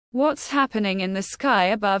What's happening in the sky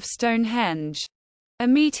above Stonehenge? A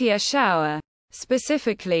meteor shower.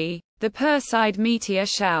 Specifically, the Perseid meteor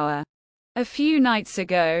shower. A few nights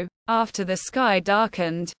ago, after the sky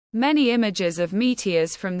darkened, many images of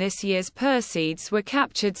meteors from this year's Perseids were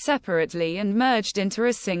captured separately and merged into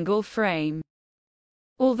a single frame.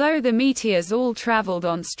 Although the meteors all traveled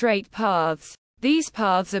on straight paths, these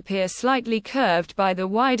paths appear slightly curved by the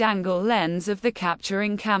wide-angle lens of the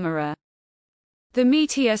capturing camera. The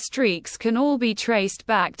meteor streaks can all be traced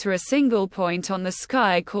back to a single point on the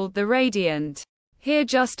sky called the radiant, here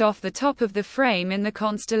just off the top of the frame in the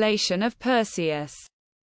constellation of Perseus.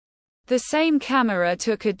 The same camera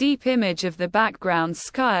took a deep image of the background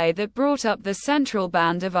sky that brought up the central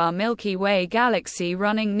band of our Milky Way galaxy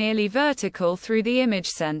running nearly vertical through the image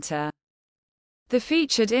center. The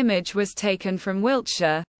featured image was taken from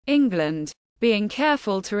Wiltshire, England, being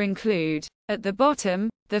careful to include, at the bottom,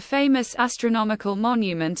 the famous astronomical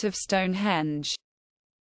monument of Stonehenge.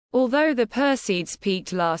 Although the Perseids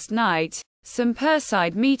peaked last night, some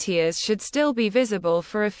Perseid meteors should still be visible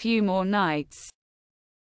for a few more nights.